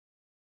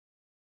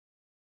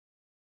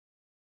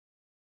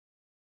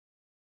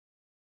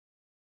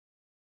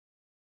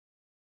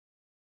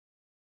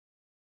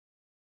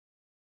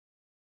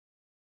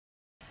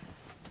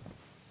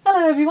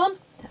Hello everyone,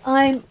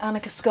 I'm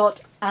Anneke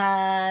Scott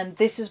and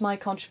this is my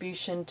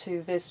contribution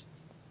to this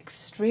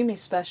extremely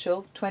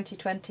special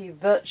 2020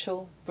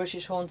 virtual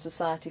British Horn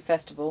Society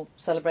Festival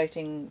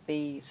celebrating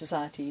the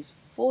Society's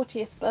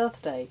 40th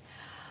birthday.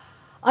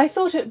 I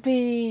thought it would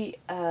be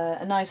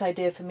a nice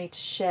idea for me to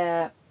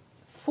share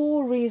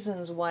 4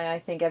 reasons why I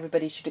think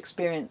everybody should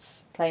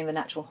experience playing the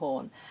natural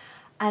horn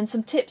and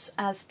some tips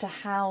as to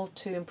how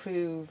to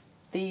improve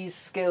these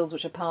skills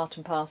which are part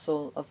and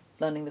parcel of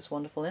learning this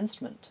wonderful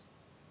instrument.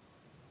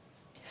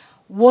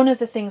 One of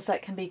the things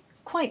that can be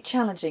quite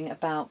challenging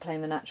about playing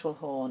the natural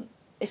horn,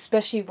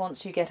 especially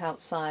once you get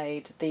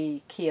outside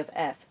the key of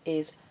F,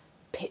 is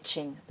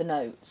pitching the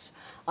notes.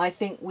 I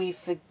think we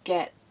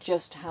forget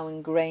just how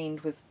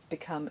ingrained we've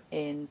become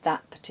in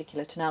that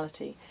particular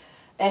tonality.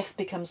 F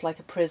becomes like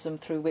a prism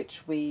through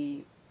which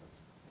we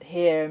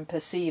hear and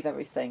perceive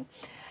everything.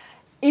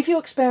 If you're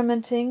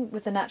experimenting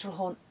with the natural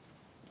horn,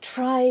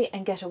 try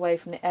and get away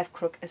from the F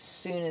crook as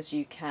soon as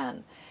you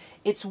can.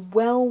 It's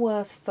well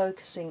worth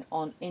focusing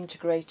on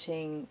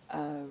integrating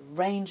a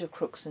range of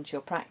crooks into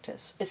your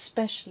practice,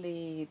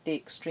 especially the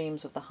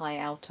extremes of the high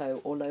alto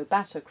or low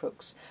basso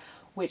crooks,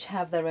 which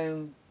have their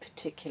own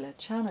particular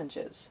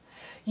challenges.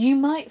 You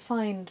might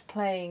find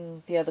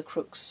playing the other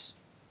crooks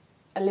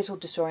a little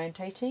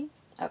disorientating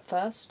at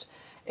first,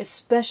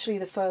 especially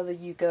the further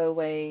you go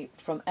away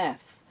from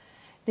F.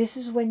 This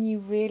is when you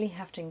really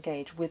have to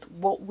engage with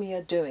what we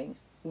are doing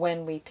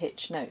when we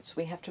pitch notes.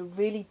 We have to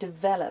really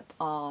develop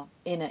our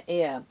inner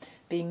ear,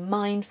 be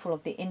mindful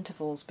of the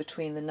intervals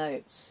between the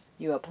notes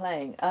you are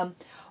playing.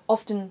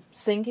 Often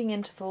singing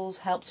intervals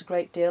helps a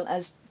great deal,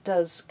 as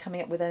does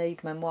coming up with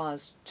aid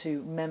memoirs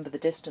to remember the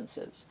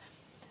distances.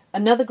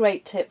 Another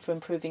great tip for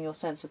improving your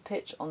sense of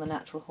pitch on the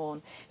natural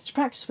horn is to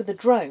practice with the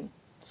drone.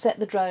 Set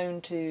the drone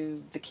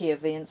to the key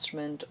of the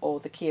instrument or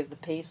the key of the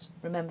piece.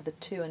 Remember, the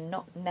two are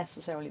not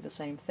necessarily the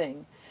same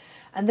thing.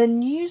 And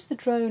then use the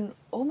drone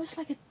almost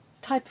like a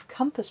type of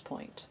compass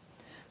point.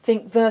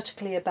 Think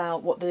vertically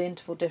about what the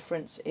interval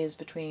difference is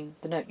between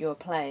the note you're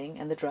playing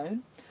and the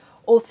drone,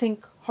 or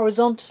think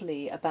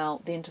horizontally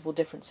about the interval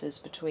differences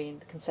between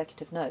the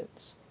consecutive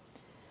notes.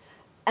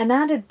 An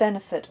added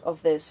benefit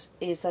of this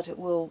is that it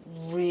will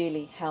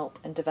really help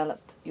and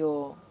develop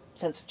your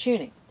sense of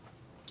tuning.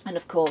 And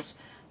of course,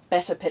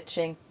 better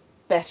pitching,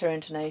 better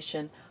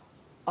intonation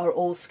are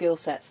all skill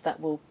sets that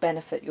will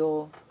benefit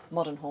your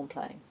modern horn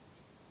playing.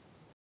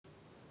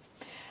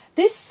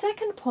 This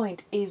second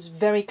point is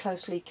very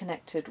closely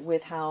connected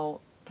with how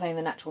playing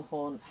the natural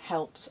horn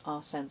helps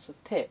our sense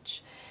of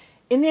pitch.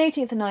 In the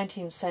 18th and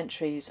 19th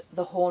centuries,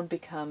 the horn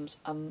becomes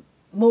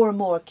more and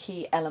more a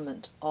key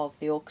element of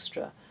the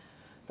orchestra.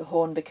 The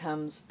horn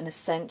becomes an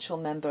essential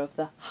member of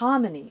the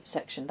harmony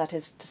section, that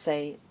is to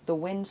say, the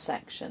wind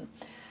section,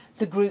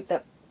 the group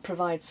that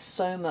provides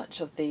so much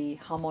of the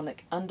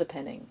harmonic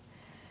underpinning.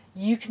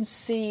 You can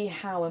see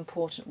how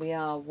important we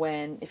are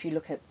when, if you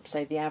look at,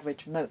 say, the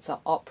average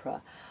Mozart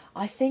opera,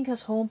 I think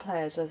as horn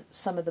players are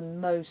some of the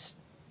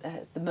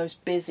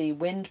most busy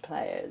wind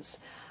players.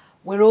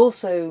 We're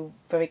also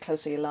very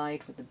closely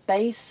allied with the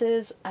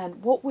basses,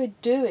 and what we're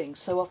doing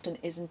so often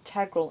is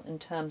integral in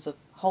terms of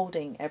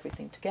holding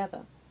everything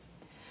together.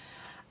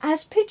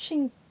 As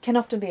pitching can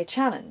often be a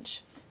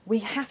challenge, we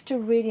have to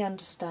really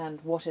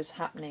understand what is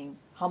happening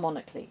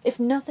harmonically.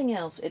 If nothing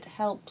else, it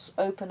helps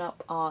open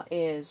up our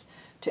ears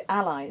to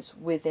allies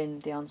within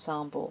the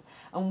ensemble,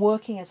 and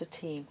working as a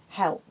team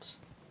helps.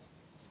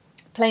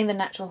 Playing the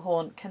natural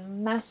horn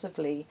can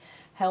massively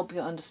help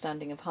your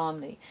understanding of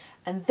harmony,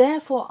 and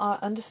therefore our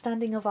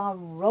understanding of our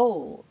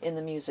role in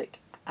the music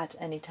at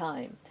any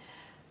time.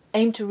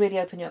 Aim to really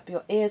open up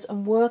your ears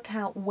and work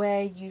out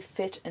where you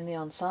fit in the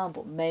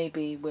ensemble.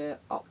 Maybe we're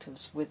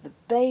octaves with the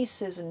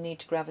basses and need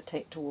to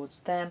gravitate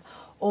towards them,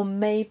 or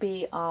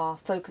maybe our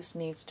focus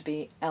needs to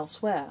be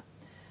elsewhere.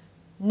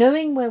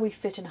 Knowing where we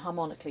fit in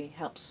harmonically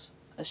helps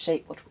us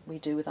shape what we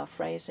do with our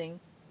phrasing,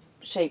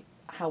 shape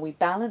how we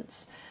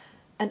balance,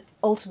 and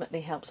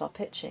ultimately helps our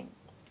pitching.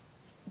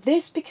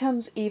 This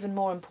becomes even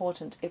more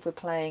important if we're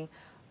playing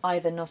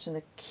either not in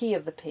the key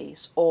of the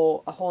piece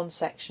or a horn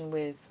section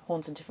with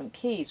horns in different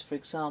keys, for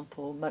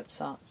example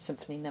Mozart's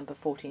Symphony No.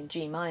 40 in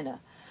G minor.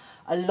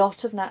 A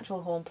lot of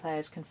natural horn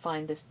players can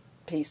find this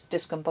piece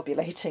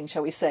discombobulating,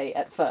 shall we say,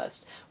 at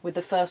first, with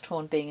the first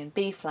horn being in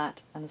B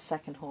flat and the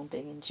second horn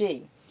being in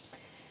G.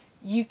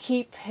 You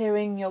keep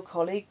hearing your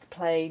colleague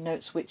play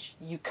notes which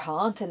you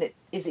can't, and it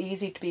is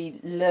easy to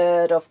be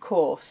lured off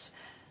course.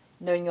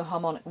 Knowing your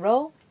harmonic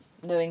role,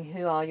 knowing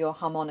who are your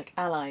harmonic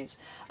allies,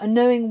 and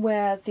knowing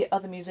where the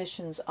other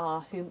musicians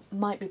are who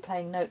might be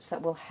playing notes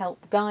that will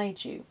help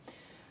guide you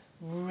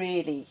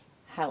really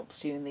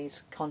helps you in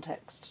these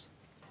contexts.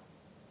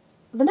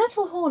 The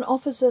natural horn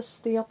offers us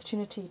the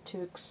opportunity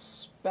to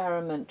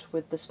experiment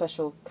with the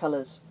special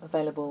colours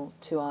available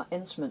to our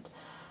instrument,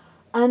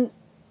 and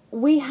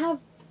we have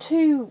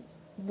two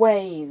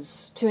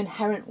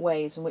inherent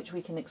ways in which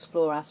we can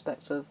explore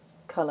aspects of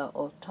colour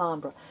or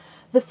timbre.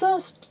 The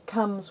first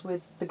comes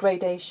with the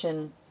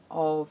gradation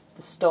of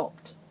the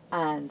stopped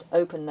and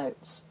open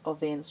notes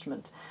of the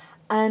instrument,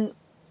 and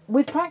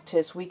with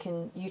practice we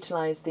can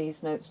utilise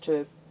these notes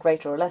to a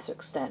greater or lesser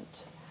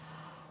extent.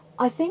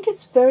 I think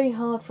it's very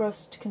hard for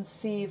us to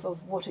conceive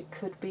of what it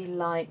could be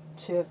like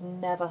to have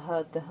never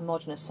heard the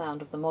homogeneous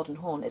sound of the modern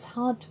horn. It's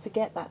hard to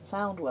forget that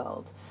sound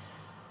world.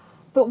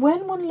 But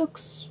when one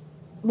looks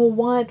more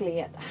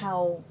widely at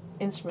how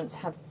instruments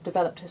have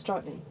developed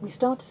historically, we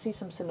start to see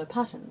some similar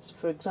patterns.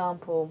 For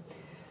example,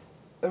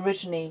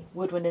 originally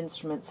woodwind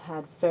instruments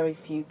had very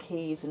few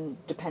keys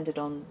and depended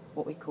on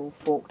what we call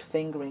forked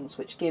fingerings,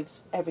 which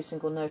gives every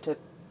single note a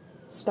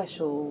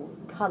special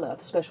colour,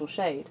 a special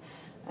shade.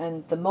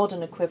 And the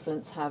modern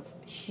equivalents have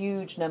a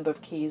huge number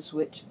of keys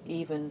which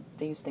even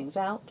these things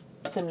out.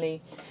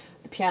 Similarly,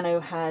 the piano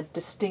had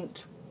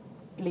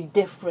distinctly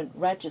different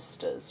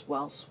registers,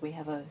 whilst we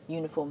have a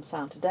uniform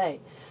sound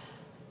today.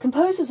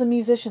 Composers and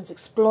musicians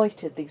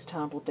exploited these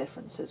terrible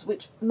differences,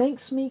 which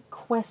makes me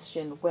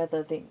question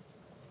whether the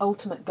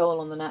ultimate goal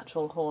on the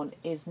natural horn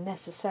is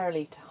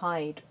necessarily to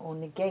hide or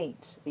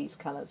negate these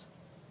colours.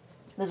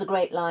 There's a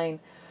great line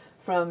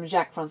from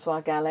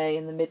Jacques-François Gallet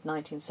in the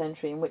mid-19th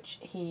century in which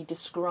he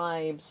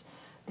describes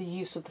the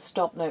use of the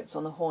stop notes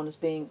on the horn as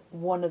being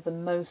one of the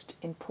most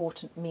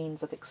important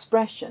means of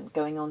expression,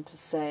 going on to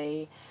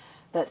say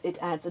that it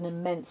adds an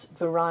immense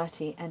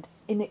variety and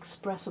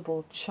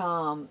inexpressible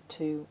charm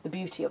to the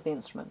beauty of the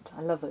instrument.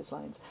 I love those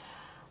lines.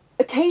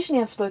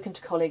 Occasionally I've spoken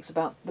to colleagues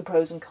about the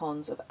pros and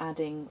cons of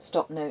adding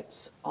stop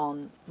notes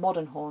on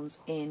modern horns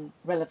in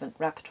relevant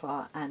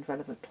repertoire and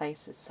relevant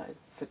places. So,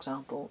 for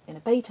example, in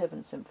a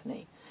Beethoven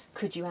symphony,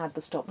 could you add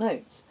the stop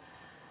notes?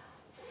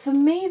 For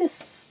me, this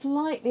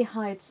slightly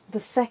hides the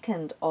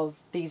second of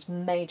these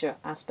major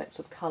aspects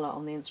of colour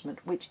on the instrument,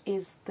 which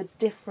is the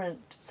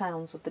different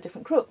sounds of the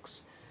different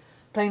crooks.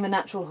 Playing the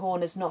natural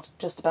horn is not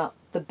just about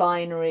the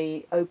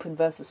binary open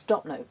versus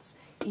stop notes.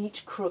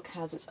 Each crook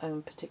has its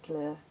own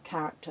particular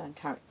character and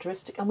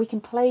characteristic, and we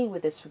can play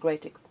with this to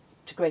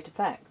great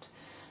effect.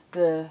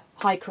 The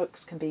high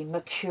crooks can be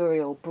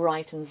mercurial,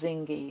 bright and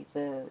zingy,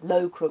 the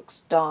low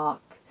crooks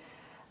dark,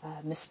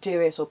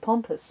 mysterious or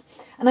pompous.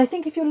 And I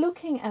think if you're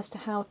looking as to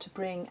how to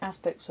bring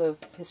aspects of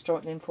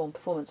historically informed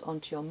performance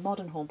onto your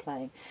modern horn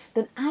playing,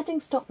 then adding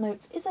stop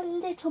notes is a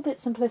little bit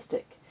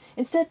simplistic.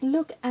 Instead,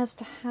 look as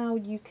to how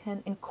you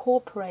can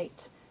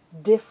incorporate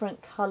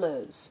different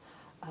colours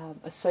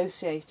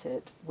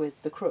associated with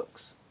the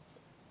crooks.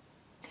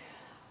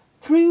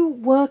 Through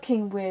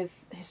working with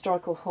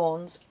historical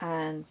horns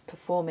and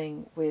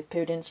performing with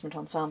period instrument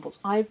ensembles,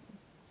 I've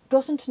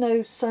gotten to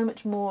know so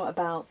much more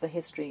about the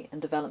history and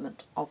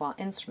development of our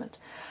instrument.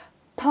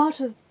 Part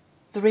of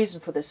the reason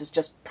for this is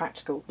just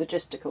practical,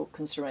 logistical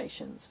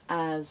considerations.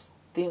 As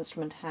the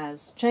instrument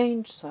has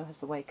changed, so has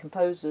the way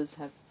composers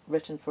have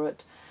written for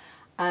it.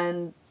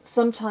 And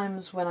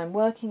sometimes when I'm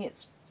working,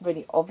 it's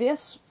really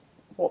obvious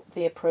what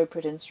the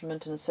appropriate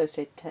instrument and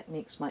associated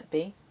techniques might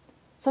be.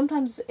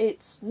 Sometimes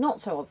it's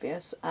not so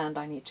obvious, and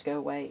I need to go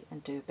away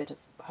and do a bit of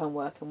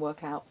homework and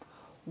work out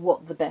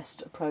what the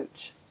best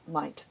approach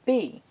might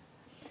be.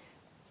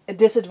 A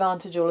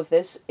disadvantage of all of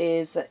this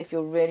is that if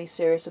you're really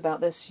serious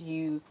about this,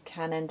 you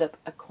can end up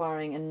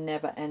acquiring a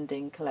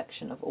never-ending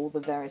collection of all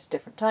the various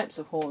different types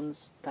of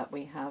horns that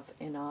we have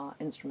in our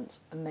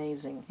instrument's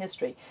amazing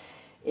history.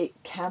 It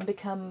can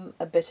become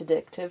a bit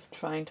addictive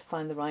trying to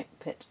find the right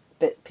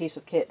piece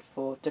of kit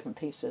for different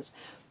pieces.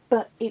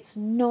 But it's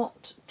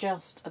not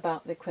just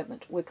about the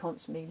equipment. We're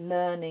constantly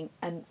learning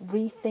and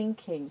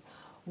rethinking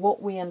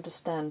what we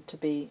understand to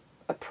be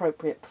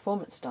appropriate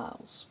performance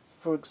styles.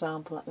 For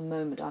example, at the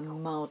moment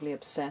I'm mildly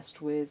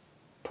obsessed with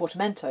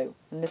portamento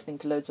and listening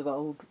to loads of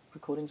old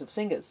recordings of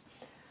singers.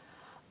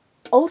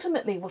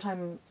 Ultimately, what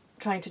I'm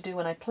trying to do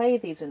when I play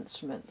these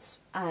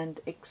instruments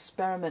and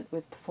experiment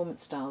with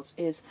performance styles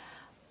is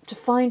to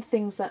find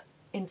things that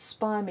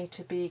inspire me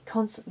to be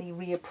constantly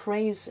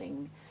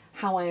reappraising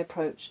how I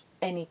approach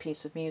any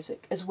piece of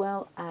music, as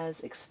well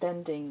as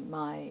extending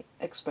my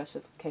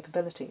expressive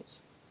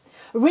capabilities.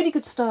 A really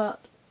good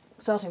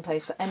starting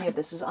place for any of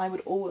this is I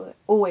would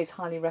always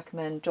highly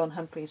recommend John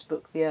Humphrey's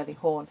book, The Early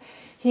Horn.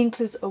 He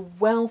includes a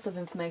wealth of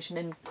information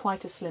in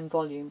quite a slim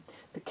volume.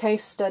 The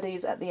case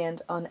studies at the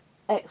end are an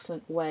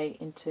excellent way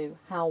into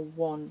how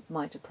one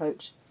might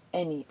approach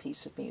any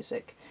piece of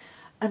music.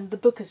 And the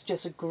book is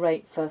just a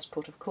great first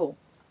port of call.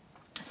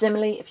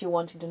 Similarly, if you're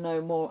wanting to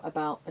know more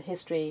about the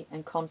history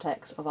and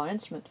context of our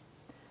instrument,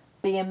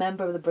 be a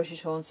member of the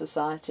British Horn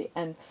Society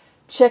and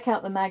check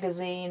out the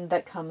magazine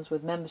that comes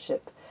with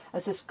membership,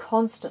 as this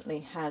constantly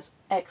has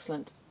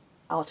excellent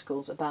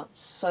articles about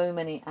so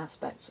many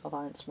aspects of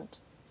our instrument.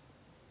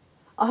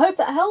 I hope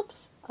that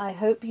helps. I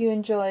hope you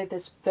enjoy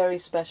this very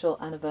special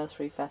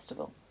anniversary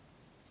festival.